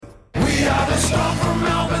are the storm from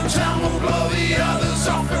Melbourne town. We'll blow the others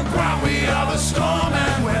off the ground. We are the storm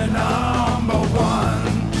and we're number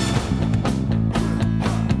one.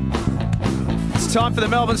 It's time for the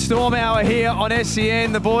Melbourne Storm Hour here on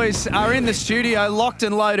SEN. The boys are in the studio, locked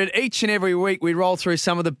and loaded. Each and every week we roll through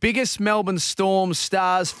some of the biggest Melbourne Storm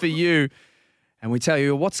stars for you. And we tell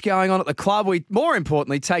you what's going on at the club. We, more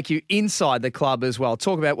importantly, take you inside the club as well.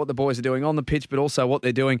 Talk about what the boys are doing on the pitch, but also what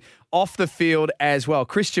they're doing off the field as well.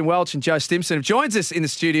 Christian Whelch and Joe Stimson have joined us in the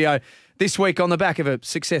studio this week on the back of a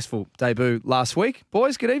successful debut last week.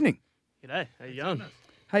 Boys, good evening. G'day. How you going?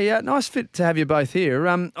 Hey, nice fit to have you both here.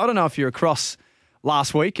 I don't know if you're across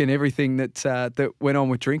last week and everything that went on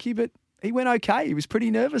with Drinky, but he went okay. He was pretty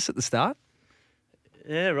nervous at the start.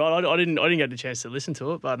 Yeah, right. I didn't get the chance to listen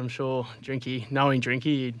to it, but I'm sure knowing Drinky,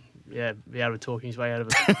 he'd be able to talk his way out of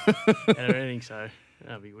anything. So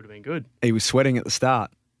he would have been good. He was sweating at the start.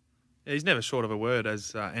 Yeah, he's never short of a word,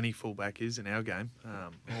 as any fullback is in our game.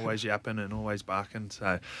 Always yapping and always barking.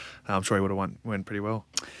 So I'm sure he would have went pretty well.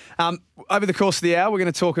 Over the course of the hour, we're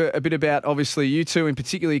going to talk a bit about, obviously, you two in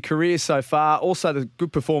particular, career so far. Also, the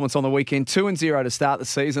good performance on the weekend, 2-0 to start the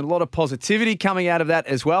season. A lot of positivity coming out of that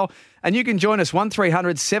as well. And you can join us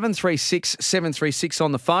 1300 736 736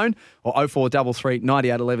 on the phone or 0433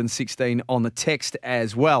 98 11 16 on the text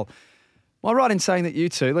as well. Am I right in saying that you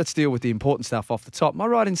two, let's deal with the important stuff off the top. Am I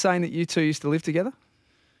right in saying that you two used to live together?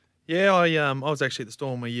 Yeah, I was actually at the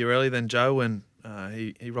Storm a year earlier than Joe, and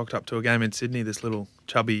he rocked up to a game in Sydney, this little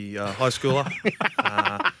chubby high schooler.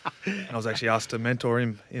 And I was actually asked to mentor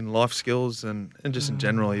him in life skills and just in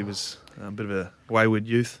general. He was a bit of a wayward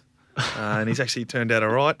youth. And he's actually turned out all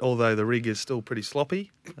right, although the rig is still pretty sloppy.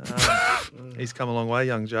 He's come a long way,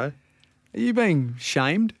 young Joe. Are you being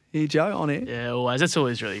shamed here, Joe, on air? Yeah, always. That's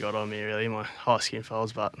always really got on me, really, my high skin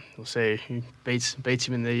folds. But we'll see who beats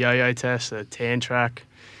him in the yo-yo test, the tan track.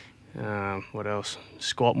 What else?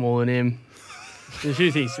 Squat more than him. A few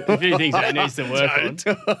things that he needs to work on.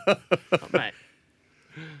 Oh, mate.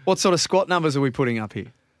 What sort of squat numbers are we putting up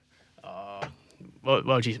here?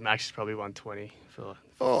 Well, geez, max is probably 120 for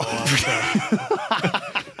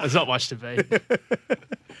there's not much to beat.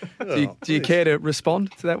 Do you care to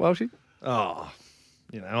respond to that, Whelchie? Oh,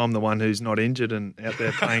 I'm the one who's not injured and out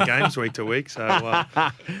there playing games week to week, so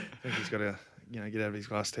I think he's got to, get out of his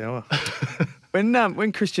glass tower.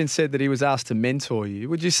 When Christian said that he was asked to mentor you,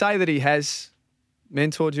 would you say that he has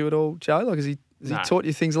mentored you at all, Joe? Like, has he taught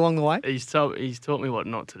you things along the way? He's taught me what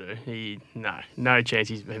not to do. No chance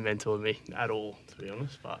he's mentored me at all, to be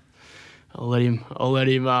honest. But I'll let him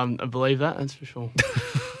believe that. That's for sure.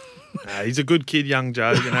 He's a good kid, young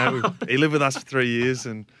Joe. He lived with us for 3 years,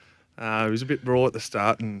 and he was a bit raw at the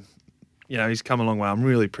start, and he's come a long way. I'm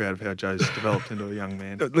really proud of how Joe's developed into a young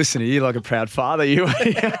man. Listen to you like a proud father, you.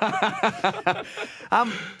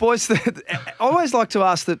 Boys, I always like to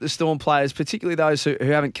ask the Storm players, particularly those who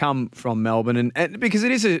haven't come from Melbourne, and because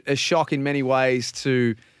it is a shock in many ways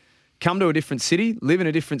to come to a different city, live in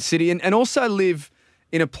a different city, and also live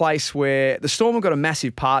in a place where the Storm have got a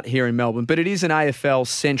massive part here in Melbourne, but it is an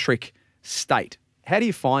AFL-centric state. How do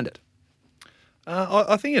you find it?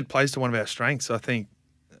 I think it plays to one of our strengths. I think,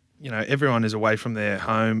 everyone is away from their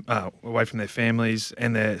home, away from their families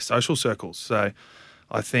and their social circles. So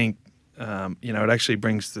I think, it actually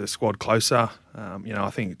brings the squad closer. I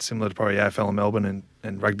think it's similar to probably AFL in Melbourne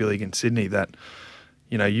and rugby league in Sydney that,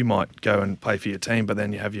 you might go and play for your team, but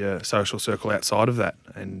then you have your social circle outside of that.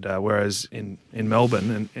 And whereas in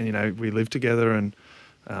Melbourne, and we live together, and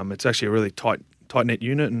it's actually a really tight-knit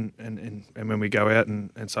unit, and when we go out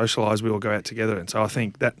and socialise, we all go out together. And so I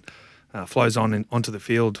think that flows onto the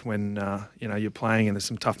field when you're playing and there's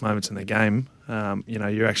some tough moments in the game.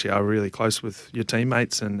 You actually are really close with your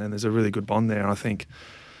teammates, and there's a really good bond there. And I think,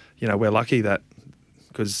 we're lucky that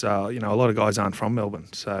because a lot of guys aren't from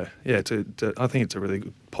Melbourne. So yeah, I think it's a really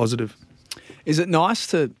good positive. Is it nice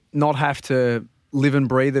to not have to live and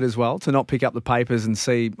breathe it as well, to not pick up the papers and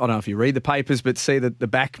see, I don't know if you read the papers, but see the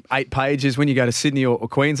back 8 pages when you go to Sydney or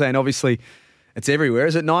Queensland? Obviously, it's everywhere.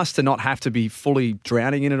 Is it nice to not have to be fully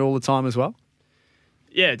drowning in it all the time as well?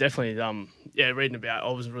 Yeah, definitely. Reading about,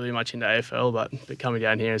 I wasn't really much into AFL, but coming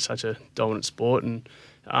down here is such a dominant sport, and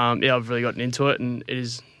I've really gotten into it, and it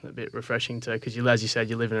is a bit refreshing because as you said,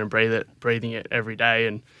 you're living and breathing it every day,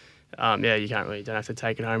 and you don't have to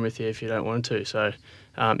take it home with you if you don't want to. So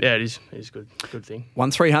it is a good thing.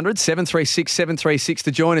 1300 736 736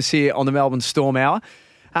 to join us here on the Melbourne Storm Hour.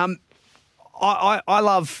 I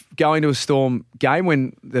love going to a Storm game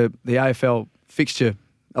when the AFL fixture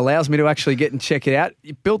allows me to actually get and check it out.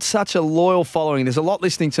 You built such a loyal following. There's a lot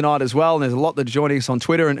listening tonight as well, and there's a lot that are joining us on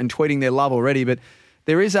Twitter and tweeting their love already. But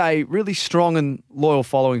there is a really strong and loyal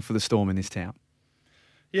following for the Storm in this town.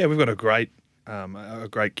 Yeah, we've got a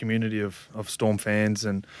great community of Storm fans,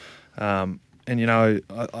 and I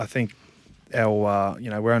think our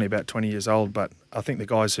we're only about 20 years old, but I think the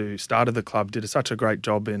guys who started the club did such a great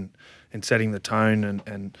job in setting the tone,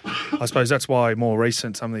 and I suppose that's why more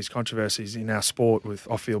recent some of these controversies in our sport with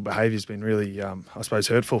off-field behaviour has been really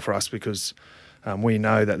hurtful for us, because we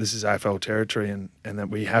know that this is AFL territory, and that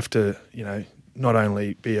we have to not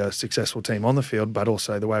only be a successful team on the field, but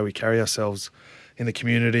also the way we carry ourselves in the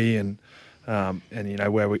community, and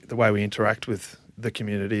the way we interact with the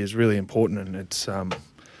community is really important, and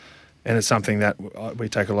it's something that we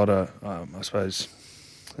take a lot of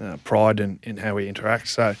pride in how we interact.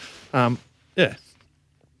 So yeah.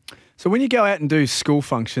 So when you go out and do school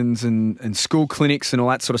functions and school clinics and all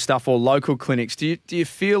that sort of stuff, or local clinics, do you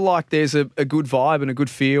feel like there's a good vibe and a good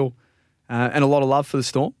feel and a lot of love for the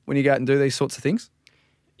Storm when you go out and do these sorts of things?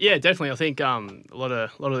 Yeah, definitely. I think a lot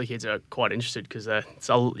of the kids are quite interested, because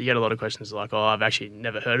you get a lot of questions like, "Oh, I've actually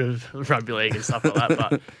never heard of rugby league," and stuff like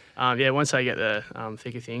that. But once they get the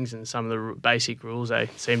thick of things and some of the basic rules, they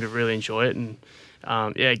seem to really enjoy it,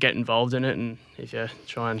 and get involved in it. And if you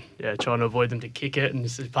trying to avoid them to kick it and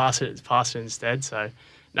just pass it instead. So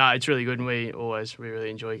no, it's really good, and we really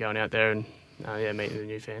enjoy going out there and meeting the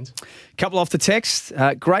new fans. Couple off the text.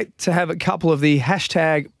 Great to have a couple of the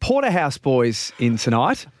hashtag Porterhouse boys in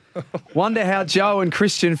tonight. Wonder how Joe and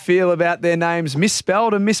Christian feel about their names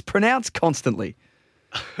misspelled and mispronounced constantly.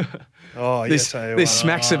 Oh, this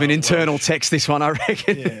smacks of an internal text, this one, I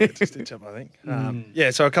reckon. Yeah, just stitch up, I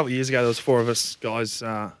think. So a couple of years ago, there was 4 of us guys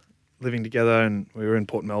living together, and we were in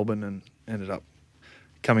Port Melbourne, and ended up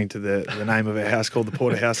coming to the name of our house called the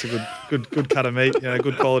Porterhouse. A good cut of meat,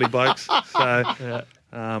 good quality blokes. So,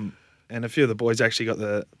 and a few of the boys actually got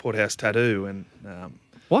the Porterhouse tattoo. And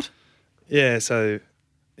what? Yeah, so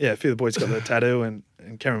a few of the boys got the tattoo, and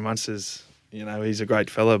Cameron Munster's, he's a great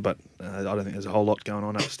fella, but I don't think there's a whole lot going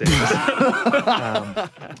on upstairs.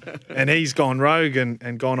 And he's gone rogue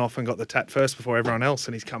and gone off and got the tat first before everyone else,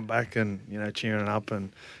 and he's come back and, cheering up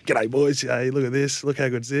and, "G'day, boys, hey, look at this, look how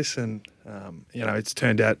good's this." And, it's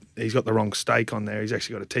turned out he's got the wrong steak on there. He's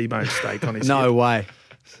actually got a T-bone steak on his No hip. way.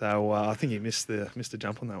 So I think he missed the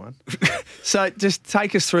jump on that one. So just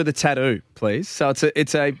take us through the tattoo, please. So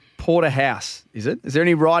it's a Porterhouse, is it? Is there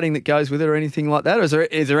any writing that goes with it or anything like that? Or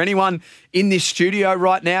is there anyone in this studio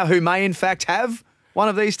right now who may in fact have one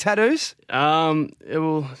of these tattoos?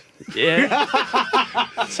 Yeah.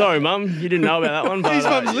 Sorry, Mum, you didn't know about that one. But, His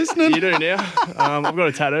mum's listening. You do now. I've got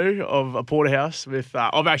a tattoo of a porterhouse with.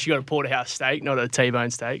 I've actually got a porterhouse steak, not a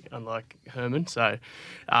T-bone steak, unlike Herman. So,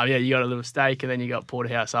 you got a little steak, and then you got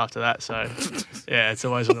porterhouse after that. So, it's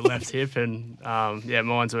always on the left hip, and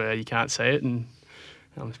mine's where you can't see it, and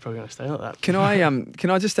I'm probably going to stay like that.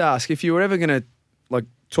 Can I just ask, if you were ever going to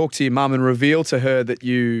talk to your mum and reveal to her that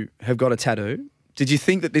you have got a tattoo, did you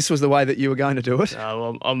think that this was the way that you were going to do it?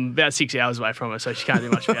 Well, I'm about 6 hours away from her, so she can't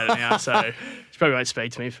do much about it now. So she probably won't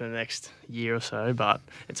speak to me for the next year or so, but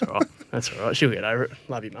it's all right. That's all right. She'll get over it.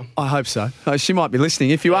 Love you, Mum. I hope so. She might be listening.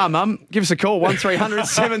 If you are, Mum, give us a call, 1300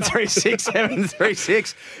 736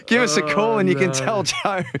 736. Give us a call and you can tell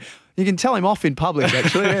Joe. You can tell him off in public,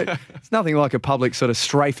 actually. It's nothing like a public sort of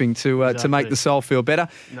strafing to make the soul feel better.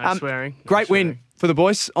 No swearing. Great win for the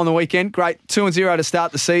boys on the weekend. Great 2-0 to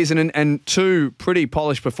start the season, and 2 pretty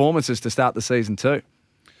polished performances to start the season too.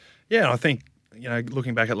 Yeah, and I think,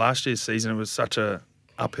 looking back at last year's season, it was such a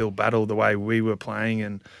uphill battle the way we were playing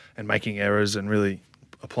and making errors and really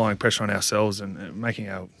applying pressure on ourselves and making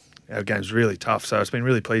our games really tough. So it's been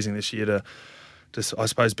really pleasing this year to just, I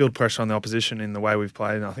suppose, build pressure on the opposition in the way we've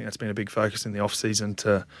played. And I think that's been a big focus in the off-season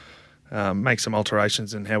to make some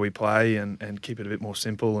alterations in how we play and keep it a bit more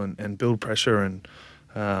simple and build pressure. And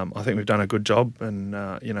I think we've done a good job. And,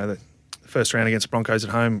 the first round against Broncos at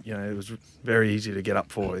home, it was very easy to get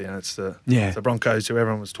up for. It's the Broncos who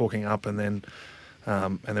everyone was talking up, and then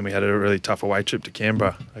we had a really tough away trip to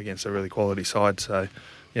Canberra against a really quality side. So,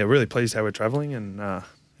 really pleased how we're travelling, and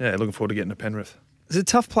looking forward to getting to Penrith. Is it a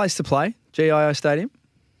tough place to play, GIO Stadium?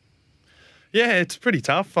 Yeah, it's pretty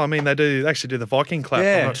tough. I mean, they actually do the Viking clap.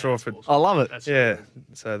 Yeah. I'm not sure if it. I love it.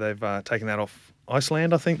 So they've taken that off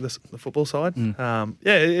Iceland, I think, the football side.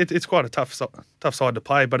 It's quite a tough side to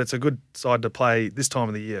play, but it's a good side to play this time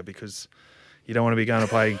of the year because you don't want to be going to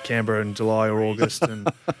play Canberra in July or August, and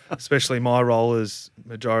especially my role is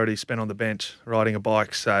majority spent on the bench riding a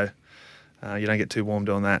bike. So You don't get too warm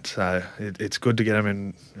doing that, so it's good to get them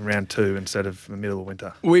in round 2 instead of the middle of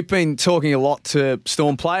winter. We've been talking a lot to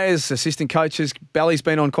Storm players, assistant coaches. Belly's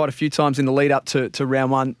been on quite a few times in the lead up to round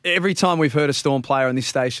 1. Every time we've heard a Storm player on this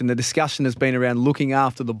station, the discussion has been around looking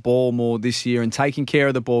after the ball more this year and taking care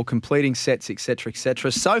of the ball, completing sets, etc.,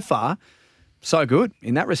 etc. So far, so good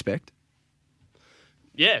in that respect.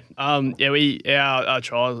 Yeah, our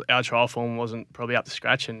trial form wasn't probably up to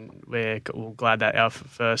scratch, and we're glad that our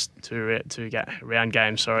first two round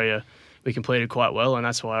games, we completed quite well, and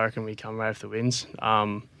that's why I reckon we come away with the wins.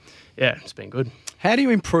 It's been good. How do you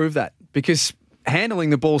improve that? Because handling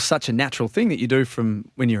the ball is such a natural thing that you do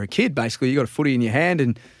from when you're a kid. Basically, you got a footy in your hand,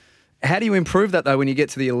 and how do you improve that though when you get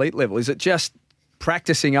to the elite level? Is it just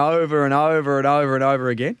practicing over and over and over and over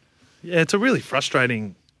again? Yeah, it's a really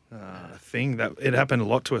frustrating thing that it happened a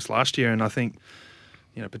lot to us last year, and I think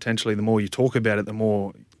potentially the more you talk about it, the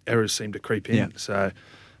more errors seem to creep in. Yeah. So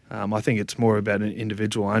I think it's more about an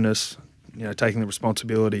individual onus, taking the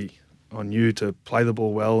responsibility on you to play the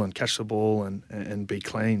ball well and catch the ball and be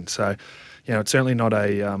clean. So it's certainly not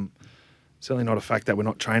a fact that we're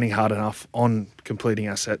not training hard enough on completing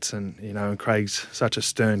our sets, and Craig's such a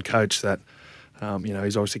stern coach that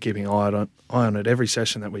he's obviously keeping an eye on it every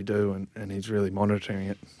session that we do, and he's really monitoring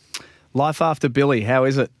it. Life after Billy, how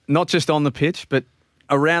is it? Not just on the pitch, but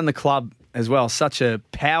around the club as well. Such a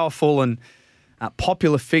powerful and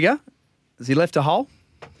popular figure. Has he left a hole?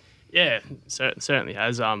 Yeah, certainly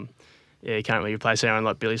has. You can't really replace anyone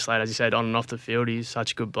like Billy Slade, as you said, on and off the field. He's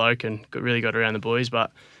such a good bloke and really got around the boys.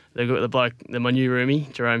 But my new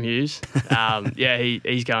roomie, Jerome Hughes,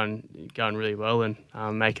 he's going really well and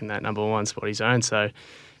making that number 1 spot his own. So,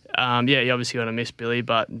 you obviously want to miss Billy,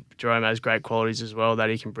 but Jerome has great qualities as well that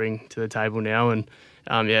he can bring to the table now. And,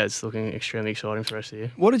 it's looking extremely exciting for the rest of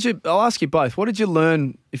the year. I'll ask you both, what did you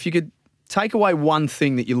learn, if you could take away one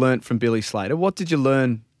thing that you learnt from Billy Slater, what did you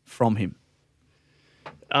learn from him?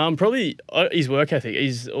 Probably his work ethic.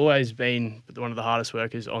 He's always been one of the hardest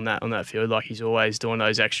workers on that field. Like, he's always doing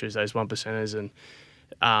those extras, those 1%ers, and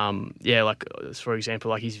like for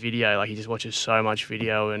example, like his video. Like, he just watches so much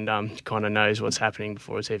video and kind of knows what's happening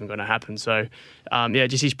before it's even going to happen. So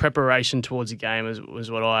just his preparation towards the game was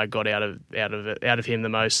what I got out of him the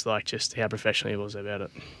most. Like, just how professional he was about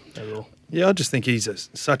it overall. Yeah, I just think he's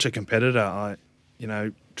such a competitor.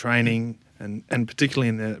 Training. And particularly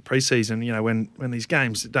in the pre-season, when these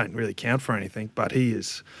games don't really count for anything, but he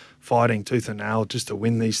is fighting tooth and nail just to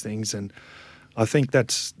win these things. And I think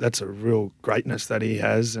that's a real greatness that he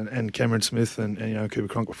has. And Cameron Smith and Cooper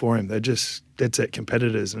Cronk before him, they're just dead set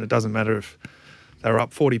competitors. And it doesn't matter if they're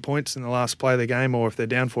up 40 points in the last play of the game or if they're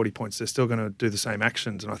down 40 points, they're still going to do the same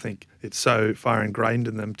actions. And I think it's so far ingrained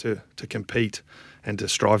in them to compete and to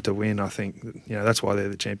strive to win. I think that's why they're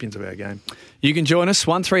the champions of our game. You can join us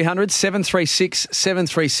 1300 736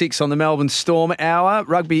 736 on the Melbourne Storm Hour.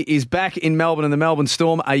 Rugby is back in Melbourne, and the Melbourne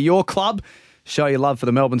Storm are your club. Show your love for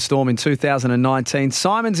the Melbourne Storm in 2019.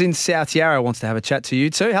 Simon's in South Yarra, wants to have a chat to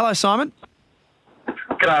you too. Hello, Simon.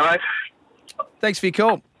 G'day, mate. Thanks for your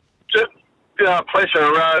call.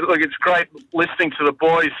 Pleasure. Look, it's great listening to the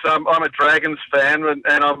boys. I'm a Dragons fan,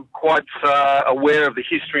 and I'm quite aware of the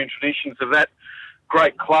history and traditions of that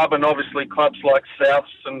great club, and obviously clubs like Souths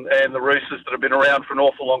and the Roosters that have been around for an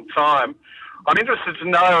awful long time. I'm interested to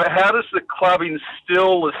know, how does the club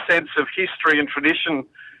instill a sense of history and tradition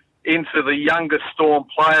into the younger Storm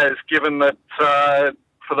players, given that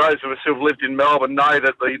for those of us who have lived in Melbourne know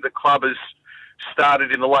that the club has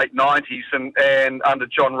started in the late 90s and under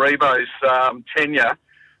John Rebo's tenure,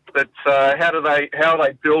 but how are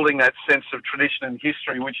they building that sense of tradition and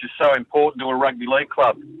history, which is so important to a rugby league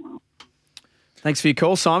club? Thanks for your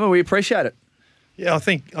call, Simon. We appreciate it. Yeah, I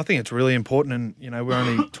think it's really important, and we're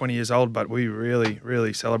only 20 years old, but we really,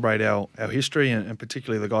 really celebrate our history, and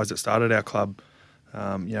particularly the guys that started our club.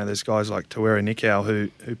 There's guys like Tawera Nikau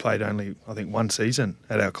who played only, I think, 1 season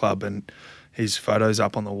at our club, and his photos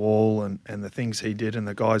up on the wall and the things he did, and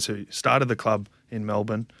the guys who started the club in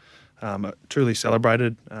Melbourne truly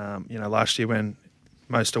celebrated. Last year when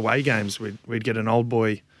most away games we'd get an old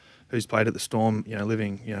boy who's played at the Storm,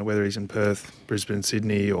 living, whether he's in Perth, Brisbane,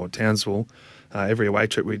 Sydney or Townsville, every away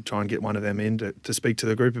trip we'd try and get one of them in to speak to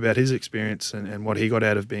the group about his experience and what he got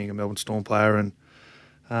out of being a Melbourne Storm player. And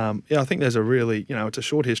I think there's a really, it's a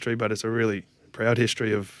short history, but it's a really proud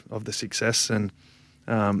history of the success. And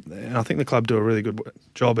I think the club do a really good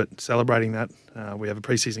job at celebrating that. We have a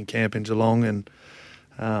pre-season camp in Geelong, and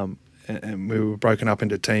we were broken up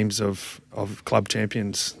into teams of club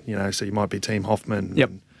champions, so you might be Team Hoffman.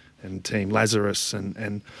 Yep. And Team Lazarus,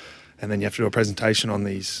 and and then you have to do a presentation on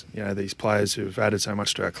these players who've added so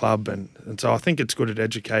much to our club, and so I think it's good at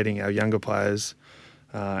educating our younger players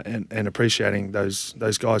and appreciating those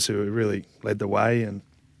guys who really led the way. And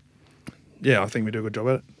yeah, I think we do a good job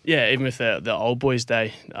at it. Yeah, even with the old boys'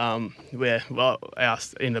 day, in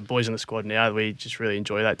the boys in the squad now, we just really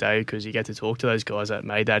enjoy that day because you get to talk to those guys that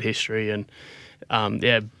made that history and trying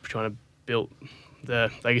to build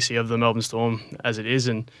the legacy of the Melbourne Storm as it is,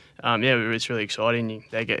 and it's really exciting.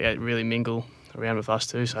 They get really mingle around with us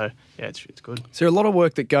too, so yeah, it's good. Is there a lot of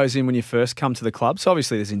work that goes in when you first come to the club? So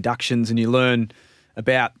obviously there's inductions and you learn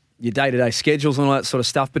about your day-to-day schedules and all that sort of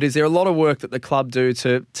stuff, but is there a lot of work that the club do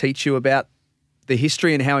to teach you about the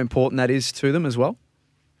history and how important that is to them as well?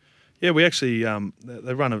 Yeah, we actually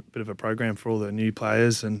they run a bit of a program for all the new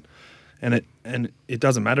players, and it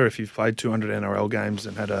doesn't matter if you've played 200 NRL games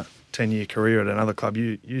and had a 10-year career at another club.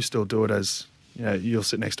 You still do it as you'll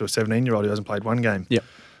sit next to a 17-year-old who hasn't played one game. Yep.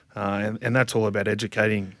 And that's all about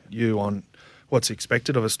educating you on what's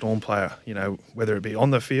expected of a Storm player. Whether it be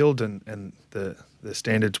on the field and the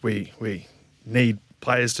standards we need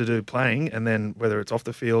players to do playing, and then whether it's off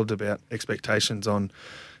the field about expectations on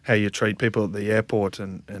how you treat people at the airport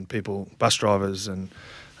and people, bus drivers and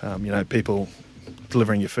people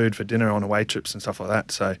delivering your food for dinner on away trips and stuff like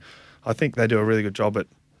that. So I think they do a really good job at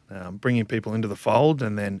bringing people into the fold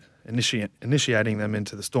and then initiating them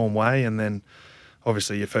into the Storm way. And then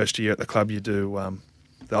obviously your first year at the club you do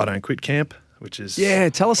the I Don't Quit camp, which is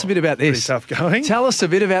tell us a bit about this. Pretty tough going. Tell us a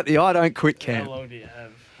bit about the I Don't Quit camp. How long do you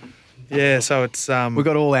have? Yeah, so it's We've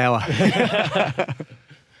got all hour.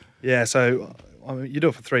 Yeah, so you do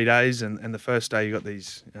it for 3 days, and the first day you got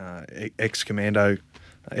these ex-commando,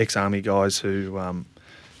 ex-army guys who,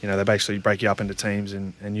 they basically break you up into teams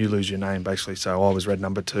and you lose your name basically. So I was red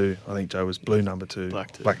number 2, I think Joe was blue number 2,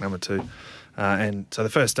 black number 2. And so the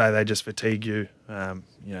first day they just fatigue you,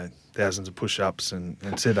 thousands of push-ups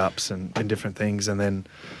and sit-ups and different things. And then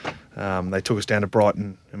they took us down to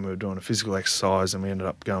Brighton and we were doing a physical exercise, and we ended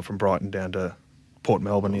up going from Brighton down to Port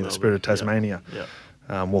Melbourne near the Spirit of Tasmania,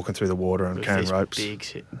 walking through the water and carrying ropes.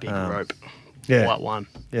 Big rope. Yeah. White one.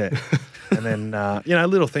 Yeah. And then,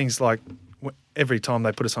 little things like every time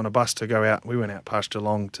they put us on a bus to go out, we went out past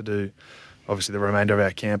Geelong to do obviously the remainder of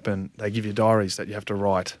our camp, and they give you diaries that you have to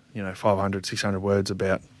write, 500, 600 words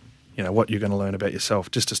about, what you're going to learn about yourself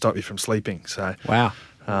just to stop you from sleeping. So, wow.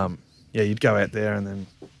 You'd go out there and then...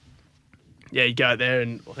 Yeah, you go out there,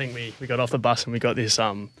 and I think we got off the bus and we got this,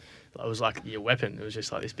 it was like your weapon. It was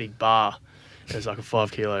just like this big bar. It was like a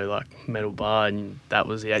 5 kilo metal bar, and that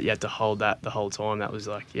was you had to hold that the whole time. That was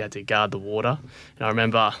you had to guard the water. And I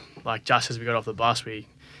remember just as we got off the bus,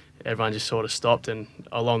 everyone just sort of stopped and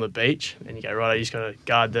along the beach, and you go, right, you just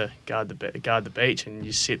got to guard the beach, and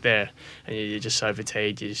you sit there and you're just so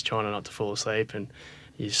fatigued, you're just trying not to fall asleep, and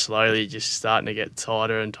you're slowly just starting to get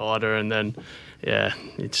tighter and tighter, and then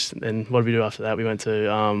then what did we do after that? We went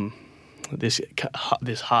to this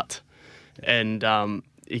hut, and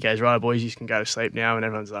he goes, right, boys, you can go to sleep now. And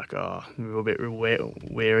everyone's like, oh, we're a bit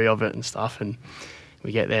weary of it and stuff. And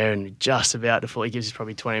we get there and just about to fall. He gives us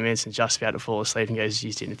probably 20 minutes and just about to fall asleep and goes,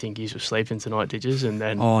 you didn't think you were sleeping tonight, did you? And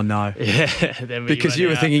then... Oh, no. Yeah. Then because you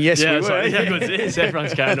were thinking, yes, we were. Like, how good's this?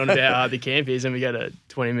 Everyone's going on about how hard the camp is, and we get a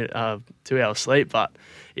 2-hour sleep. But,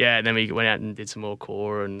 yeah, and then we went out and did some more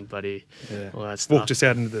core and all that stuff. Walked us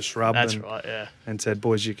out into the shrub. That's right, yeah. And said,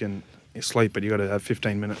 boys, you can... sleep, but you got to have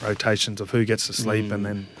 15-minute rotations of who gets to sleep, and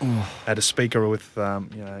then had a speaker with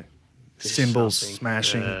cymbals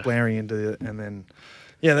smashing, blaring into it, and then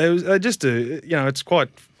they just do. It's quite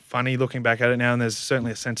funny looking back at it now, and there's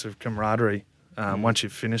certainly a sense of camaraderie once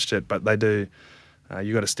you've finished it. But they do.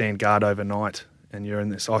 You got to stand guard overnight, and you're in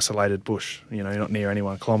this isolated bush. You're not near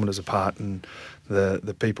anyone, kilometres apart, and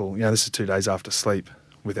the people. This is 2 days after sleep,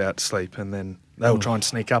 without sleep, and then they'll try and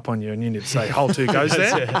sneak up on you, and you need to say, hole 2 goes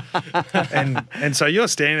there. and so you're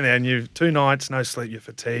standing there, and you've 2 nights, no sleep, you're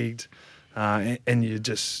fatigued, and you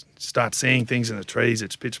just start seeing things in the trees.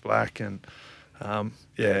 It's pitch black, and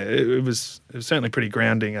it was certainly pretty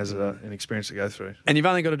grounding as an experience to go through. And you've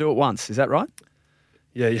only got to do it once, is that right?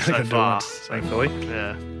 Yeah, you only got to do it once, thankfully.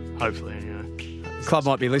 Yeah, hopefully, anyway. The club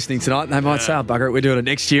might be listening tonight, and they might say, oh, bugger it, we're doing it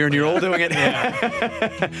next year, and you're all doing it now.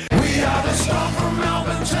 We are the Storm from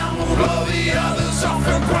Melbourne town. We'll blow the others off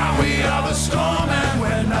the ground. We are the Storm and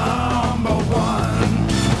we're number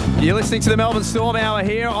 1. You're listening to the Melbourne Storm Hour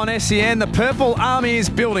here on SEN. The Purple Army is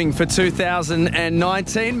building for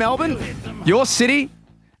 2019. Melbourne, your city,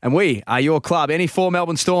 and we are your club. Any 4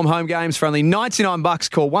 Melbourne Storm home games for only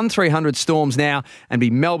 $99. Call 1300 Storms now and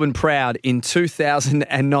be Melbourne proud in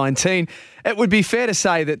 2019. It would be fair to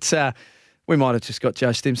say that we might have just got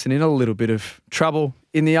Joe Stimson in a little bit of trouble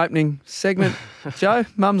in the opening segment. Joe,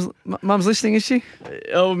 Mum's listening, is she?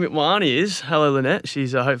 Oh, my auntie is. Hello, Lynette.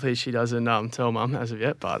 She's hopefully she doesn't tell Mum as of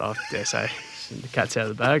yet, but I dare say the cat's out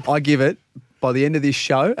of the bag. I give it, by the end of this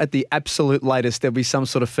show, at the absolute latest, there'll be some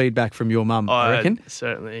sort of feedback from your mum, I reckon.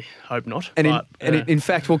 Certainly hope not. In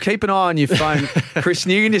fact, we'll keep an eye on your phone. Chris,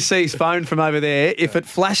 you can just see his phone from over there. If it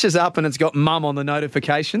flashes up and it's got Mum on the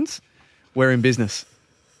notifications, we're in business.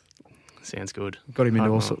 Sounds good. Got him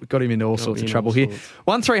into all sorts of trouble here.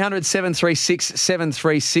 1300 736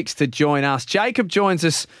 736 to join us. Jacob joins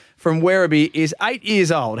us from Werribee, is 8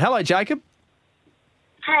 years old. Hello, Jacob.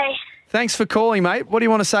 Hey, Thanks for calling, mate. What do you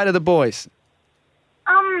want to say to the boys?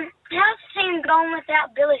 how's the team going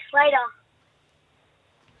without Billy Slater?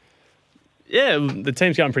 Yeah, the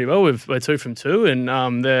team's going pretty well. We're 2 from 2, and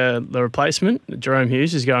the replacement, Jerome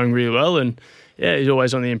Hughes, is going really well, and yeah, he's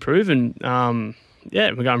always on the improve, and we're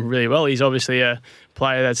going really well. He's obviously a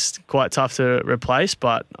player that's quite tough to replace,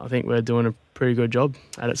 but I think we're doing a pretty good job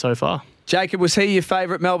at it so far. Jacob, was he your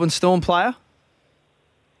favourite Melbourne Storm player?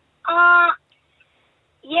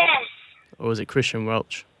 Yes. Or was it Christian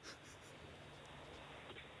Whelch?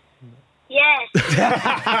 Yes.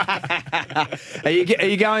 Are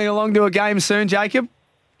you going along to a game soon, Jacob?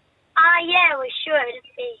 Yeah, we should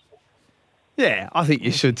be. Yeah, I think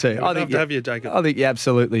you should too. I'd love to have you, Jacob. I think you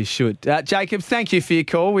absolutely should. Jacob, thank you for your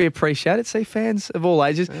call. We appreciate it. See, fans of all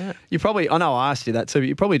ages. Yeah. You probably, I know I asked you that too, but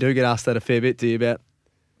you probably do get asked that a fair bit, do you, about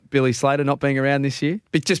Billy Slater not being around this year?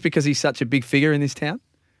 But just because he's such a big figure in this town?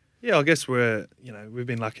 Yeah, I guess we've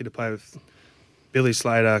been lucky to play with Billy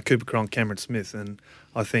Slater, Cooper Cronk, Cameron Smith, and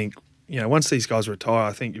I think, once these guys retire,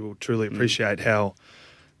 I think you will truly appreciate how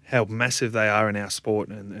massive they are in our sport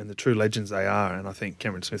and the true legends they are. And I think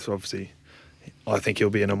Cameron Smith, obviously, I think he'll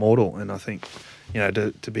be an immortal. And I think,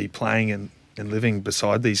 to be playing and living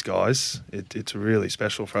beside these guys, it's really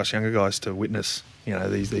special for us younger guys to witness,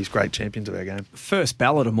 these great champions of our game. First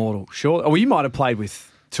ballot immortal, sure. Well, you might have played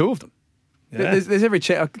with 2 of them. Yeah. There's every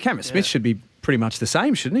chance. Cameron Smith should be pretty much the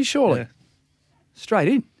same, shouldn't he? Surely. Yeah. Straight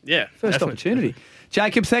in. Yeah, First definitely. opportunity.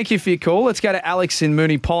 Jacob, thank you for your call. Let's go to Alex in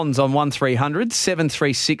Moonee Ponds on 1300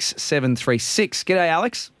 736 736. G'day,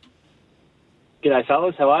 Alex. G'day,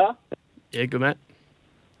 fellas. How are you? Yeah, good, mate.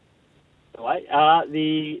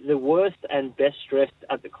 The worst and best dressed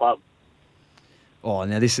at the club. Oh,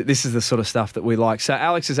 now this is the sort of stuff that we like. So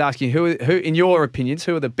Alex is asking, who in your opinions,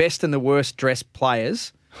 who are the best and the worst dressed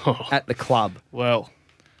players at the club? Well,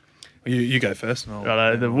 You go first.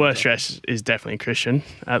 And the worst dress is definitely Christian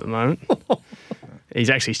at the moment. He's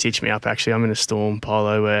actually stitched me up, actually. I'm in a Storm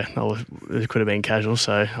polo where it could have been casual,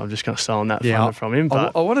 so I've just kind of stolen that thunder from him.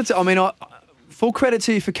 But I wanted to, full credit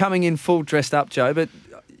to you for coming in full dressed up, Joe, but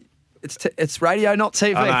it's radio, not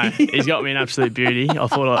TV. I know. He's got me an absolute beauty. I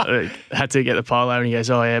thought I had to get the polo, and he goes,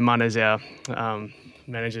 "Oh yeah, Munner's our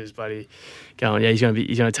manager's buddy." Going, yeah, he's going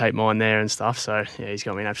to take mine there and stuff. So yeah, he's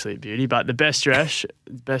got me an absolute beauty. But the best dress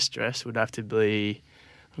would have to be,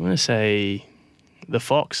 I'm going to say, the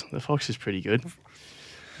Fox. The Fox is pretty good.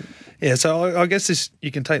 Yeah, so I guess you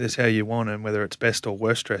can take this how you want, and whether it's best or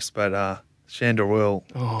worst dressed, but Shandor Royal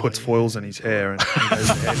puts foils in his hair and goes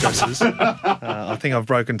to hairdressers. I think I've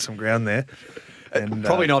broken some ground there. And,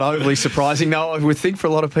 Probably not overly surprising, though, I would think, for a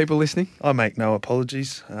lot of people listening. I make no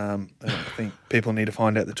apologies. I think people need to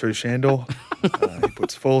find out the true Shandor. He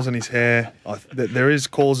puts foils in his hair. There is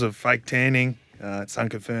calls of fake tanning. It's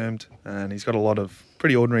unconfirmed. And he's got a lot of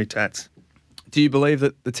pretty ordinary tats. Do you believe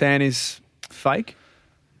that the tan is fake?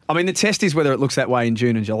 I mean, the test is whether it looks that way in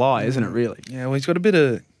June and July, isn't it, really? Yeah, well, he's got a bit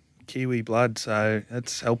of Kiwi blood, so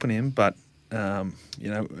that's helping him. But, and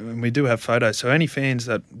we do have photos. So any fans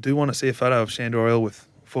that do want to see a photo of Shandor Royal with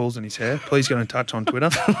foils in his hair, please get in touch on Twitter.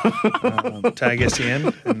 Tag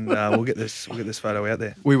SEN, and we'll get this photo out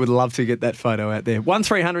there. We would love to get that photo out there.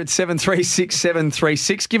 1300 736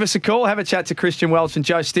 736. Give us a call. Have a chat to Christian Whelch and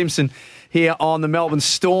Joe Stimson here on the Melbourne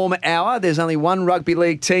Storm Hour. There's only one rugby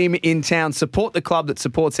league team in town. Support the club that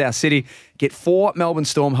supports our city. Get 4 Melbourne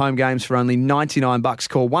Storm home games for only $99.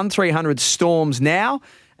 Call 1300 Storms now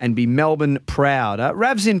and be Melbourne proud.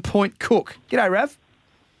 Rav's in Point Cook. G'day, Rav.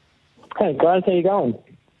 Hey, guys. How you going?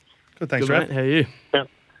 Good, thanks, Good, Rav. mate. How are you?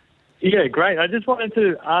 Yeah, great. I just wanted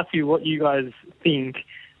to ask you what you guys think.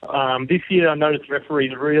 This year I noticed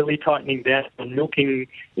referees really tightening down on milking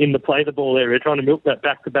in the play the ball area, trying to milk that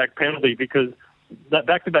back-to-back penalty, because that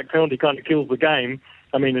back-to-back penalty kind of kills the game.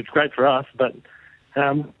 I mean, it's great for us, but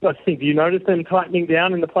I think, do you notice them tightening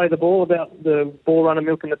down in the play the ball about the ball runner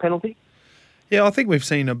milking the penalty? Yeah, I think we've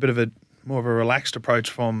seen a bit of more of a relaxed approach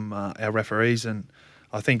from our referees, and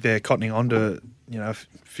I think they're cottoning on to, a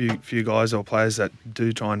few guys or players that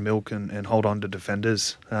do try and milk and hold on to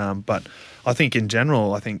defenders. But I think in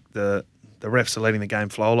general, I think the refs are letting the game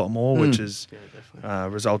flow a lot more, which is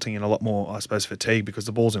resulting in a lot more, I suppose, fatigue because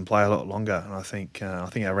the ball's in play a lot longer. And I think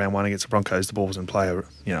our round one against the Broncos, the ball was in play,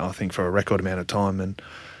 I think for a record amount of time. And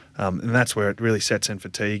that's where it really sets in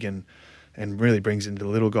fatigue and really brings into the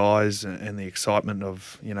little guys and the excitement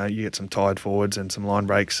of, you get some tired forwards and some line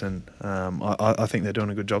breaks. And I think they're doing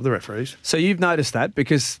a good job, the referees. So you've noticed that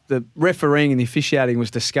because the refereeing and the officiating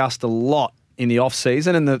was discussed a lot in the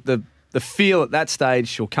off-season, and the feel at that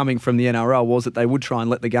stage, or coming from the NRL, was that they would try and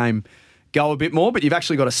let the game go a bit more, but you've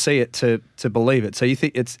actually got to see it to believe it. So you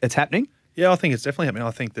think it's happening? Yeah, I think it's definitely happening.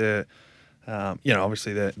 I think they're,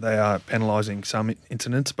 obviously they are penalising some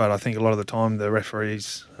incidents, but I think a lot of the time the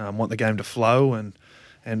referees want the game to flow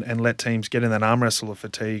and let teams get in that arm wrestle of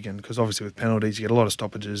fatigue, and because obviously with penalties you get a lot of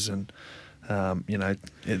stoppages and a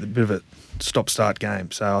bit of a stop-start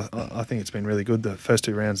game. So I think it's been really good the first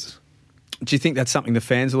two rounds. Do you think that's something the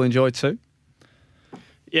fans will enjoy too?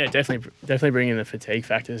 Yeah, definitely bringing the fatigue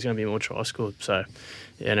factor. There's going to be more try scored. So,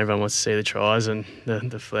 and everyone wants to see the tries and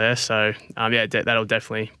the flair. So, that'll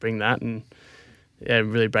definitely bring that and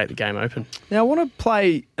really break the game open. Now, I want to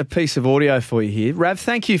play a piece of audio for you here. Rav,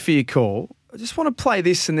 thank you for your call. I just want to play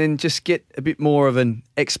this and then just get a bit more of an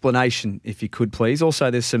explanation, if you could, please. Also,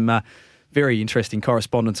 there's some very interesting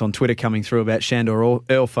correspondence on Twitter coming through about Shandor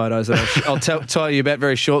Earl photos that I'll tell you about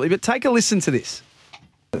very shortly. But take a listen to this.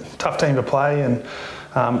 Tough team to play, and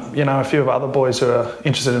a few of other boys who are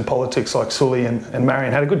interested in politics like Sully and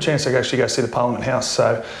Marion had a good chance to actually go see the Parliament House.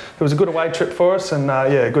 So it was a good away trip for us, and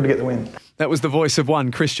good to get the win. That was the voice of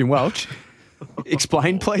one Christian Whelch.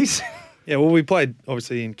 Explain, please. Yeah, well, we played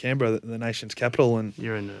obviously in Canberra, the nation's capital, and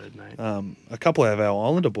you're a nerd, mate. A couple of our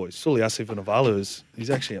Islander boys, Sully Asif he's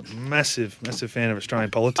actually a massive fan of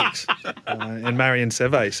Australian politics, and Marion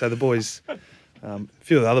Seve. So the boys. A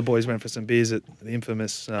few of the other boys went for some beers at the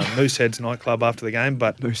infamous Mooseheads nightclub after the game,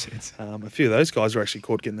 but Mooseheads. A few of those guys were actually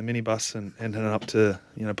caught getting the minibus and heading up to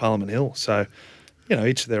Parliament Hill. So,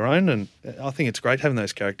 each of their own, and I think it's great having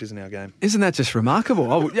those characters in our game. Isn't that just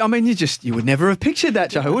remarkable? I mean, you would never have pictured that,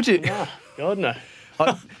 Joe, would you? No, God no.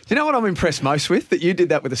 Do you know what I'm impressed most with? That you did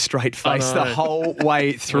that with a straight face the whole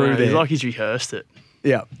way through there. It's like he's rehearsed it.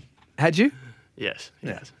 Yeah. Had you? Yes.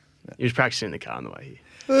 Yes. He was practicing in the car on the way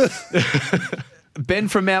here. Ben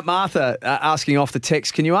from Mount Martha asking off the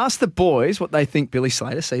text, can you ask the boys what they think Billy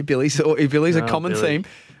Slater, Billy's a common theme,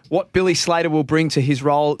 what Billy Slater will bring to his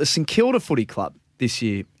role at the St Kilda Footy Club this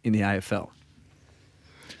year in the AFL?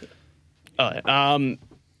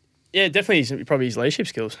 Definitely probably his leadership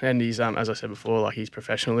skills and his, as I said before, like his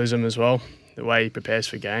professionalism as well, the way he prepares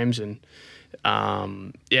for games and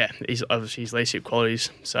he's obviously his leadership qualities.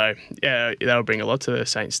 So that'll bring a lot to the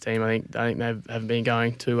Saints team. I think they haven't been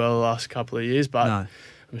going too well the last couple of years, but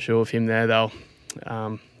I'm sure with him there they'll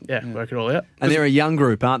work it all out. And they're a young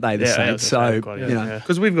group, aren't they? The Saints. So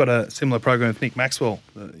because we've got a similar program with Nick Maxwell,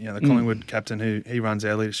 the Collingwood captain, who he runs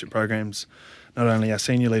our leadership programs, not only our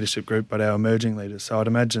senior leadership group but our emerging leaders. So I'd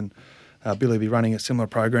imagine Billy will be running a similar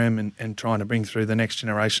program and trying to bring through the next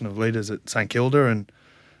generation of leaders at St Kilda. And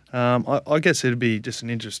I guess it'd be just an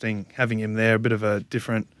interesting having him there, a bit of a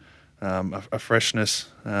different, a freshness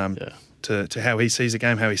to how he sees the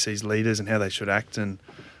game, how he sees leaders and how they should act. And,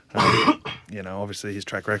 obviously his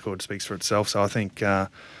track record speaks for itself. So I think,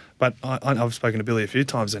 but I've spoken to Billy a few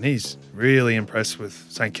times and he's really impressed with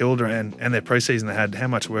St Kilda and their pre-season they had, how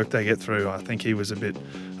much work they get through. I think he was a bit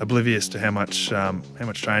oblivious to how much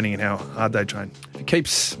training and how hard they train. If he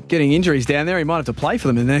keeps getting injuries down there, he might have to play for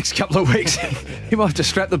them in the next couple of weeks. He might have to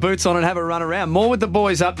strap the boots on and have a run around. More with the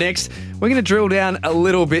boys up next. We're going to drill down a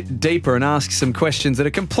little bit deeper and ask some questions that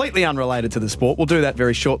are completely unrelated to the sport. We'll do that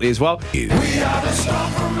very shortly as well. We are the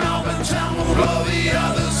storm from Melbourne town. We'll blow the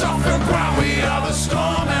others off the ground. We are the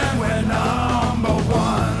storm and we're number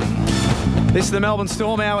one. This is the Melbourne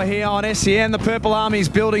Storm Hour here on SEN. The Purple Army's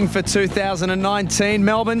building for 2019.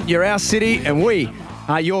 Melbourne, you're our city and we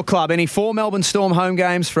are your club. Any 4 Melbourne Storm home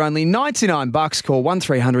games for only $99. Call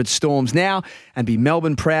 1300 Storms now and be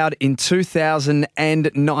Melbourne proud in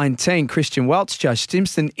 2019. Christian Whelch, Joe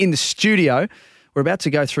Stimson in the studio. We're about to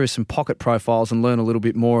go through some pocket profiles and learn a little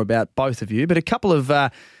bit more about both of you, but a couple of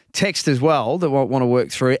texts as well that we want to work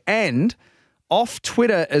through. And off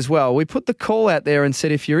Twitter as well, we put the call out there and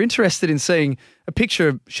said if you're interested in seeing a picture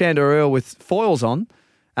of Shandor Earl with foils on,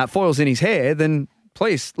 foils in his hair, then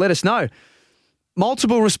please let us know.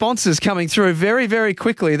 Multiple responses coming through very, very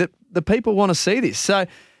quickly that the people want to see this. So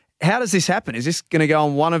how does this happen? Is this going to go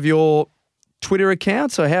on one of your Twitter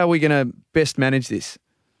accounts or how are we going to best manage this?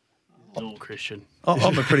 All Christian.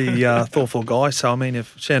 I'm a pretty thoughtful guy, so I mean,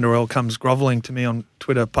 if Shandorell comes grovelling to me on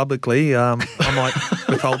Twitter publicly, I might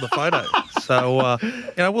withhold the photo. So,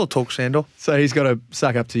 we'll talk, Shandor. So he's got to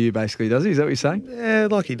suck up to you, basically, does he? Is that what you're saying? Yeah,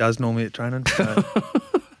 like he does normally at training. So.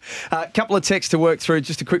 A couple of texts to work through.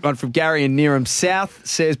 Just a quick one from Gary in Nearham South.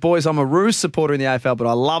 Says, boys, I'm a Roos supporter in the AFL, but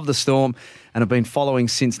I love the Storm and have been following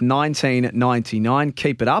since 1999.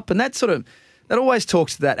 Keep it up. And that always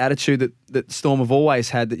talks to that attitude that Storm have always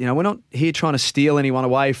had, that, we're not here trying to steal anyone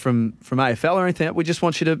away from AFL or anything. We just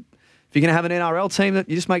want you to, if you're going to have an NRL team, that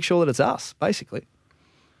you just make sure that it's us, basically.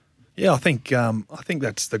 Yeah, I think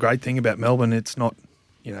that's the great thing about Melbourne. It's not,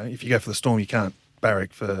 if you go for the Storm, you can't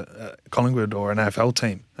barrack for Collingwood or an AFL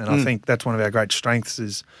team. And I think that's one of our great strengths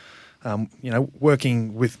is,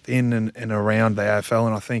 working within and around the AFL.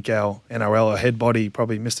 And I think our NRL, our head body,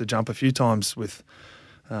 probably missed a jump a few times with,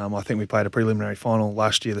 I think we played a preliminary final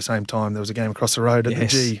last year the same time. There was a game across the road at the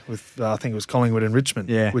G with, I think it was Collingwood and Richmond,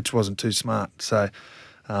 which wasn't too smart. So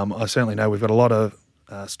I certainly know we've got a lot of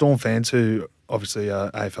Storm fans who obviously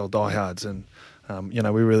are AFL diehards, and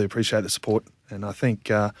we really appreciate the support. And I think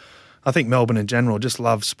Melbourne in general just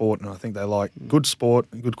love sport, and I think they like good sport,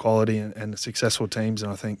 good quality, and successful teams.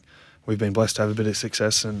 And I think we've been blessed to have a bit of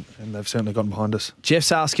success, and they've certainly gotten behind us.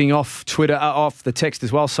 Jeff's asking off Twitter, off the text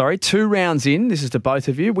as well, sorry. 2 rounds in, this is to both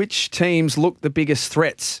of you. Which teams look the biggest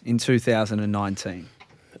threats in 2019?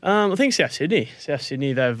 I think South Sydney. South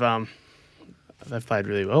Sydney, they've played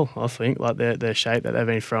really well, I think. Like their shape that they've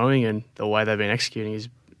been throwing and the way they've been executing has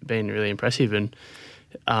been really impressive. And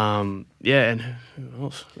and who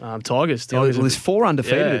else? Tigers. Well, there's 4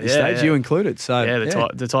 undefeated at this stage, you included. So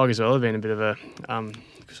the Tigers as well have been a bit of a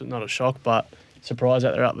not a shock, but surprise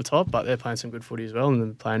that they're up the top. But they're playing some good footy as well, and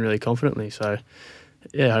they're playing really confidently. So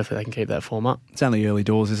hopefully they can keep that form up. It's only early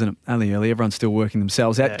doors, isn't it? Only early. Everyone's still working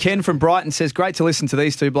themselves out. Ken from Brighton says, great to listen to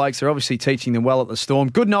these two blokes. They're obviously teaching them well at the Storm.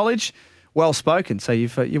 Good knowledge. Well spoken. So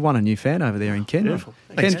you've won a new fan over there in Ken. Beautiful.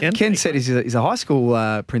 Thanks, Ken. Ken said he's a high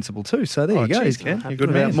school principal too. So there you go. Geez, Ken. You're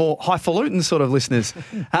good man. More highfalutin sort of listeners.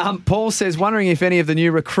 Paul says, wondering if any of the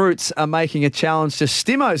new recruits are making a challenge to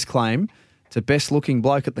Stimo's claim to best looking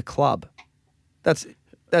bloke at the club. That's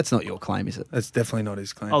not your claim, is it? That's definitely not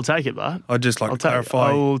his claim. I'll take it, but I'd just like to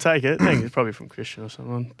clarify. I'll take it. I think it's probably from Christian or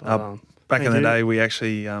someone. But, back in the day, we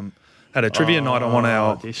actually had a trivia night on one of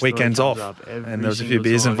our weekends off, and there was a few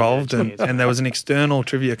beers involved, and there was an external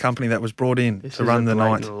trivia company that was brought in to run the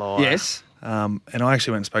night. Yes. And I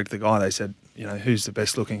actually went and spoke to the guy. They said, who's the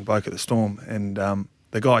best looking bloke at the Storm? And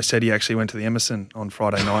the guy said he actually went to the Emerson on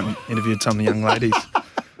Friday night and interviewed some of the young ladies.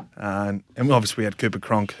 And obviously we had Cooper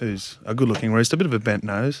Cronk, who's a good-looking rooster, a bit of a bent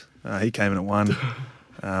nose. He came in at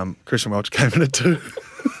 1. Christian Whelch came in at 2.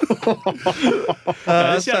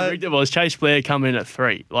 That's how rigged it was. Chase Blair come in at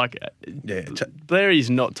 3. Blair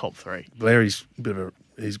is not top 3. Blair is a bit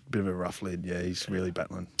of a rough lid. Yeah, he's really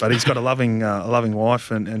battling, but he's got a loving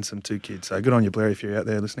wife and some 2 kids. So good on you, Blair, if you're out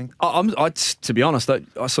there listening. To be honest,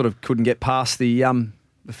 I sort of couldn't get past the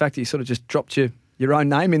fact that you sort of just dropped your own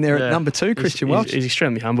name in there at number 2, Christian Whelch. He's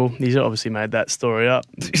extremely humble. He's obviously made that story up.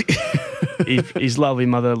 His lovely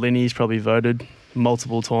mother, Linny's probably voted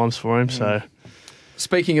multiple times for him. So,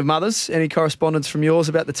 speaking of mothers, any correspondence from yours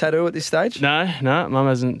about the tattoo at this stage? No, Mum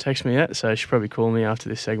hasn't texted me yet, so she'll probably call me after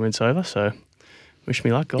this segment's over. So, wish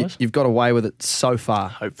me luck, guys. You've got away with it so far.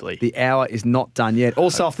 Hopefully. The hour is not done yet.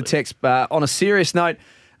 Also off the text, on a serious note,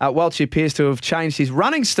 Whelch appears to have changed his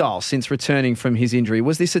running style since returning from his injury.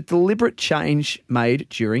 Was this a deliberate change made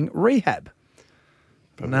during rehab?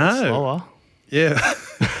 Probably No. slower. Yeah.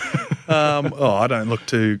 I don't look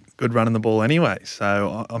too good running the ball anyway,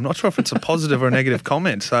 so I'm not sure if it's a positive or a negative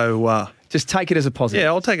comment. So just take it as a positive. Yeah,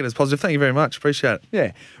 I'll take it as positive. Thank you very much. Appreciate it.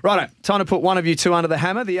 Yeah. Righto. Time to put one of you 2 under the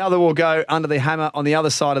hammer. The other will go under the hammer on the other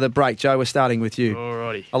side of the break. Joe, we're starting with you.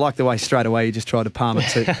 Alrighty. I like the way straight away you just tried to palm it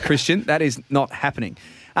to Christian. That is not happening.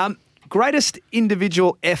 Greatest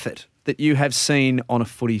individual effort that you have seen on a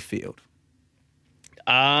footy field?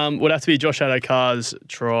 Would have to be Josh Addo-Carr's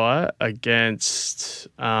try against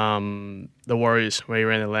the Warriors where he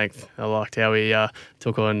ran the length. I liked how he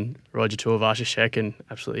took on Roger Tuivasa-Sheck and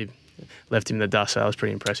absolutely left him in the dust. So that was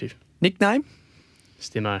pretty impressive. Nickname?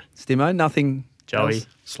 Stimo, nothing. Joey. Else?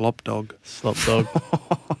 Slop dog.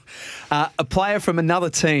 A player from another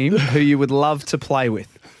team who you would love to play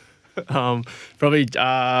with? Probably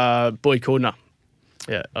Boyd Cordner.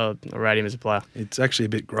 Yeah, I rate him as a player. It's actually a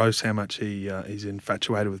bit gross how much he's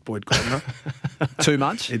infatuated with Boyd Cordner. Too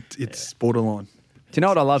much? It's borderline. Do you know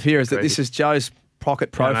what I love here is that this is Joe's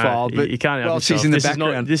pocket profile, but you can't help she's in the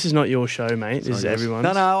background. This is not your show, mate. This is everyone's.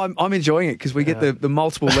 No, I'm enjoying it because we get the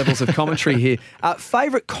multiple levels of commentary here.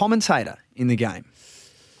 Favourite commentator in the game?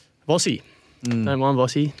 Vossi. Don't mind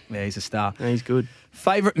Bossy. Yeah, he's a star. Yeah, he's good.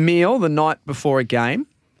 Favourite meal the night before a game?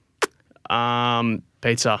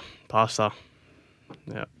 Pizza, pasta.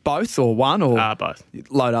 Yeah. Both or one or Both.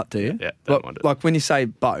 load up, do you? Yeah, don't mind it. Like when you say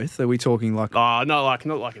both, are we talking like Not like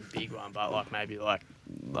a big one, but like maybe like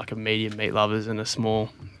a medium meat lovers and a small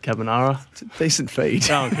carbonara. it's a decent feed?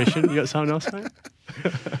 Go on, Christian. You got something else,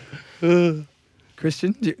 mate?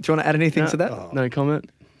 Christian, do you want to add anything to that? No comment.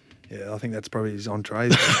 Yeah, I think that's probably his entree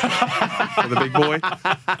for the big boy.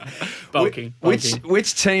 Bulking. Which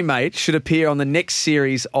teammate should appear on the next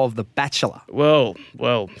series of The Bachelor? Well,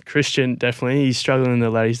 Christian definitely. He's struggling in the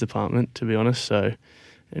ladies department, to be honest. So,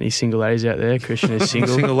 any single ladies out there, Christian is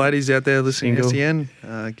single. Single ladies out there listening to Single.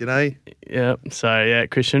 SEN, g'day. Yeah. So yeah,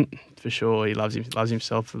 Christian for sure. He loves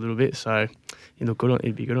himself a little bit. So he'd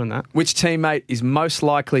be good on that. Which teammate is most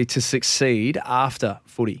likely to succeed after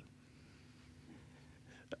footy?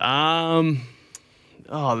 There's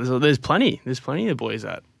plenty. There's plenty of boys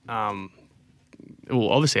that.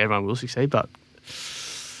 Obviously everyone will succeed, but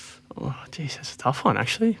that's a tough one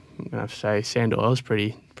actually. I'm gonna have to say Sam Doyle's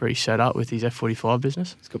pretty set up with his F45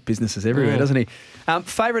 business. He's got businesses everywhere, doesn't he?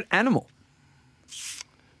 Favourite animal?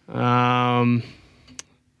 Don't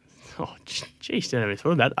ever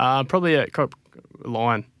thought of that. Probably a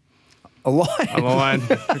lion. A lion? A lion.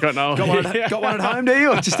 Got one at home, do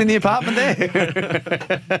you? Or just in the apartment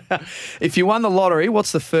there? If you won the lottery,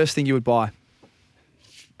 what's the first thing you would buy?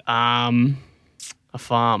 A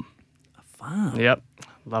farm. A farm? Yep.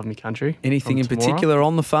 Love me country. Anything in particular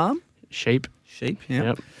on the farm? Sheep. Sheep, yeah.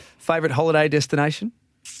 Yep. Favourite holiday destination?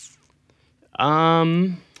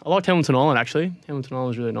 I liked Hamilton Island, actually. Hamilton Island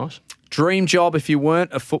was really nice. Dream job if you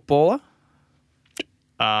weren't a footballer?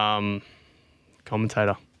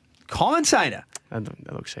 Commentator. Commentator?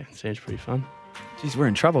 That seems pretty fun. Geez, we're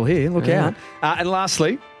in trouble here. Look out. And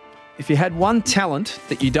lastly, if you had one talent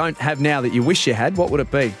that you don't have now that you wish you had, what would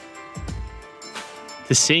it be?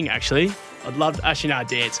 To sing, actually.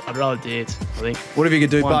 Dance. I'd rather dance, I think. What if you could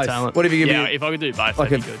do One both? talent. What if you could Yeah, be if I could do both, like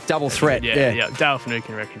that'd a be good. double threat? Yeah. Dale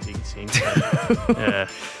Finucane reckons he can sing. So, yeah.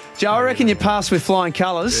 Joe, I reckon you passed with flying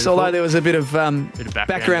colours, Beautiful. although there was a bit of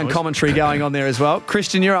background noise. commentary going on there as well.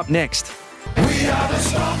 Christian, you're up next. We are the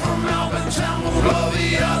storm from Melbourne town. We'll blow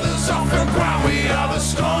the others off the ground. We are the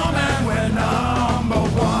storm and we're number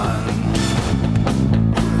one.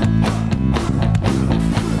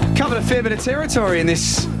 Covered a fair bit of territory in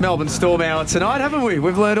this Melbourne Storm Hour tonight, haven't we?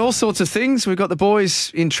 We've learned all sorts of things. We've got the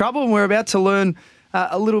boys in trouble and we're about to learn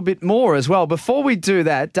a little bit more as well. Before we do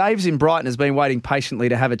that, Dave's in Brighton has been waiting patiently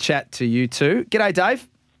to have a chat to you two. G'day, Dave.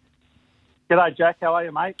 G'day, Jack. How are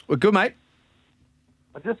you, mate? We're good, mate.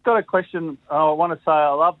 I just got a question. I want to say I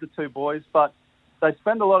love the two boys, but they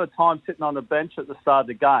spend a lot of time sitting on the bench at the start of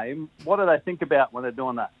the game. What do they think about when they're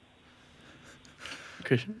doing that?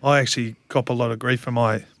 Christian? I actually cop a lot of grief from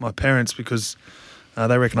my parents because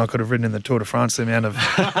they reckon I could have ridden in the Tour de France the amount of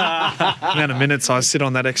minutes I sit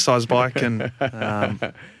on that exercise bike and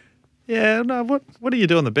what do you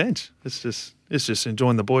do on the bench? It's just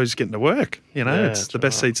enjoying the boys getting to work. You know, it's the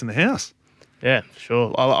best seats in the house. Yeah,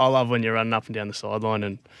 sure. I love when you're running up and down the sideline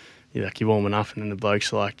and you're warming up and then the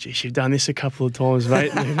bloke's like, geez, you've done this a couple of times,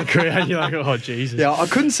 mate. And in the crowd, you're like, oh, Jesus. Yeah, I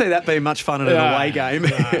couldn't see that being much fun at an away game.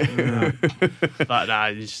 But no,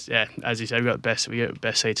 as you said, we got the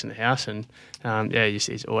best seats in the house and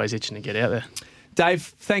it's always itching to get out there. Dave,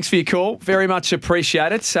 thanks for your call. Very much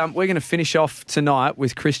appreciate it. We're going to finish off tonight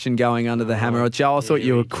with Christian going under the hammer. Joe, I thought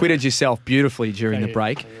you acquitted yourself beautifully during the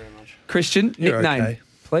break. Thank you very much. Christian, You're nickname, okay.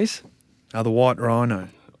 please. The White Rhino.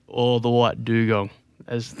 Or the white dugong,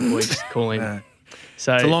 as the boys call him. No.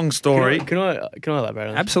 So It's a long story. Can I elaborate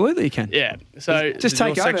on that? Absolutely, you can. Yeah. So Just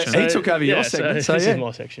take your over. section. He took over your segment. So this yeah. is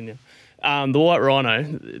my section. Yeah. The White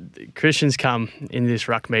Rhino. Christians come in this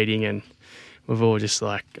ruck meeting and we've all just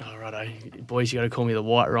like, oh righto, boys, you got to call me the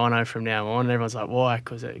White Rhino from now on. And everyone's like, why?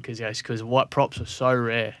 Because white props are so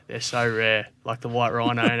rare. They're so rare, like the White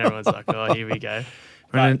Rhino. And everyone's like, oh, here we go.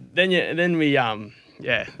 But then we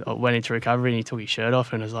I went into recovery and he took his shirt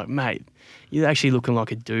off and I was like, mate, you're actually looking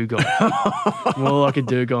like a dugong. More like a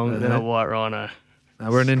dugong than a white rhino.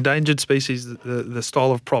 We're an endangered species, the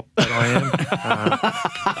style of prop that I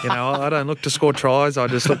am. I don't look to score tries. I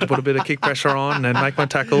just look to put a bit of kick pressure on and make my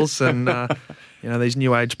tackles. And, these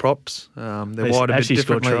new age props, they're wired a bit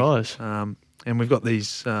differently. Tries. And we've got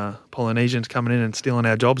these Polynesians coming in and stealing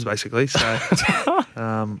our jobs, basically. So,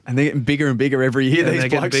 and they're getting bigger and bigger every year. and These they're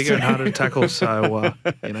getting blokes bigger and harder to tackle. So,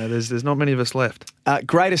 there's not many of us left.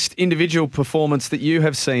 Greatest individual performance that you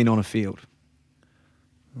have seen on a field?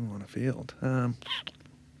 On a field. On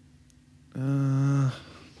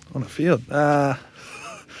a field.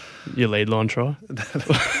 Your lead line try?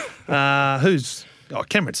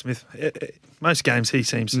 Cameron Smith. Most games he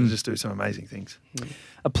seems to just do some amazing things.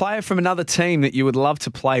 A player from another team that you would love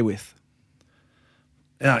to play with?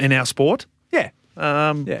 In our sport? Yeah.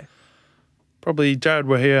 Yeah. Probably Jared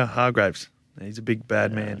Wahia Hargraves. He's a big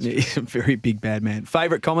bad man. Yeah, he's a very big bad man.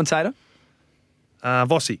 Favourite commentator?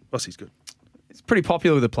 Vossi. Vossi's good. He's pretty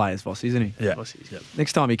popular with the players, Vossi, isn't he? Yeah.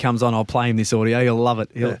 Next time he comes on, I'll play him this audio. He'll love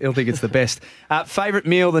it. He'll think it's the best. Favourite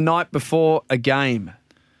meal the night before a game?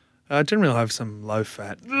 Generally, I'll have some low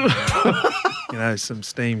fat. Some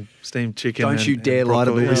steamed chicken. Don't you dare lie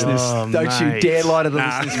to the listeners. Don't you dare lie to the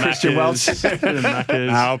listeners, Christian Whelch.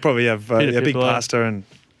 I'll probably have a big pasta and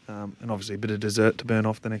obviously a bit of dessert to burn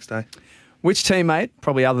off the next day. Which teammate,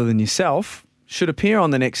 probably other than yourself, should appear on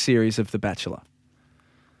the next series of The Bachelor?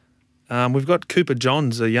 We've got Cooper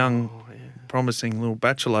Johns, a young, promising little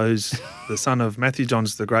bachelor who's the son of Matthew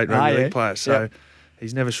Johns, the great rugby league player. So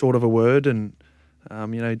he's never short of a word and,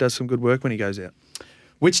 he does some good work when he goes out.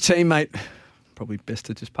 Which teammate, probably best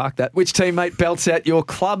to just park that, which teammate belts out your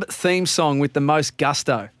club theme song with the most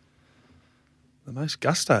gusto? The most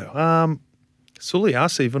gusto? Sully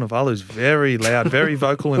RC Vunivalu's very loud, very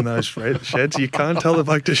vocal in those sheds. You can't tell the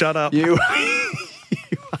bloke to shut up. You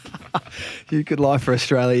could lie for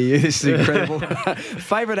Australia. This is incredible.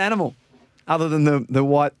 Favourite animal other than the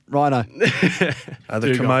white rhino? The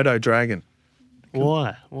Komodo dragon.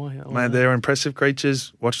 Why? Man, they're impressive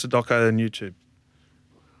creatures. Watch the doco on YouTube.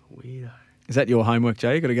 Weirdo. Is that your homework,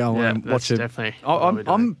 Joe? You've got to go and watch it. Definitely.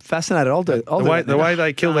 I'm fascinated. I'll do it. The way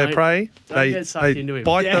they kill their prey, they get sucked into it.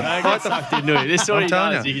 bite Sucked into it. This is what he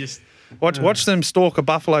does. You just watch them stalk a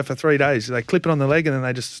buffalo for 3 days. They clip it on the leg and then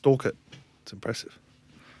they just stalk it. It's impressive.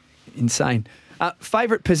 Insane.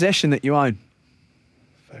 Favourite possession that you own?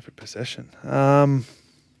 Favourite possession?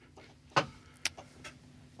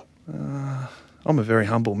 I'm a very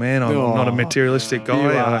humble man. I'm not a materialistic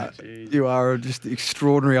guy. You are just an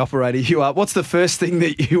extraordinary operator. You are. What's the first thing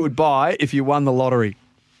that you would buy if you won the lottery?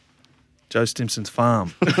 Joe Stimson's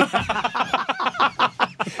farm.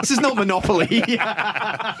 This is not Monopoly.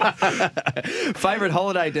 Favourite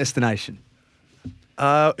holiday destination?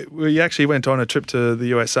 We actually went on a trip to the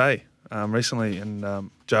USA recently, and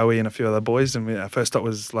Joey and a few other boys, and our first stop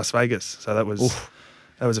was Las Vegas. So that was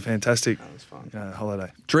a fantastic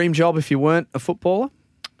holiday. Dream job if you weren't a footballer?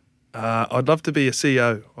 I'd love to be a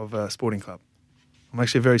CEO of a sporting club. I'm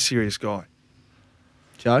actually a very serious guy.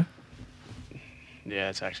 Joe? Yeah,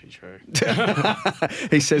 it's actually true.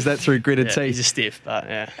 He says that through gritted teeth. He's a stiff, but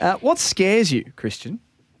yeah. What scares you, Christian?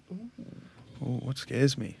 What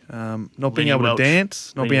scares me? Not being able to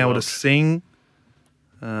dance, not being able to sing.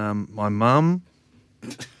 My mum.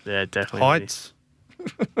 Yeah, definitely. Heights.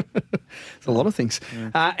 It's a lot of things.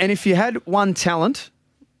 Yeah. And if you had one talent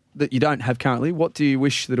that you don't have currently, what do you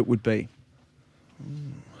wish that it would be?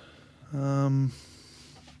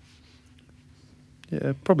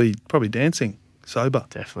 Probably dancing sober.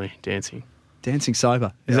 Definitely dancing. Dancing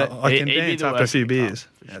sober. I can dance after a few beers.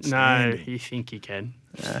 No, you think you can.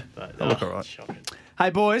 Yeah, but I look all right. Shocking. Hey,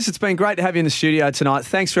 boys, it's been great to have you in the studio tonight.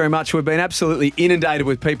 Thanks very much. We've been absolutely inundated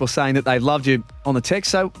with people saying that they've loved you on the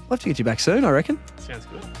text, so we'll have to get you back soon, I reckon. Sounds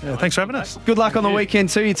good. Yeah, thanks for having us. Good luck on the weekend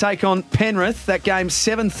too. You take on Penrith. That game's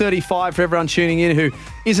 7:35 for everyone tuning in who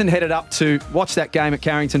isn't headed up to watch that game at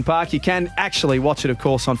Carrington Park. You can actually watch it, of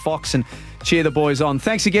course, on Fox and cheer the boys on.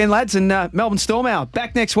 Thanks again, lads, and Melbourne Storm Hour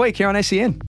back next week here on SEN.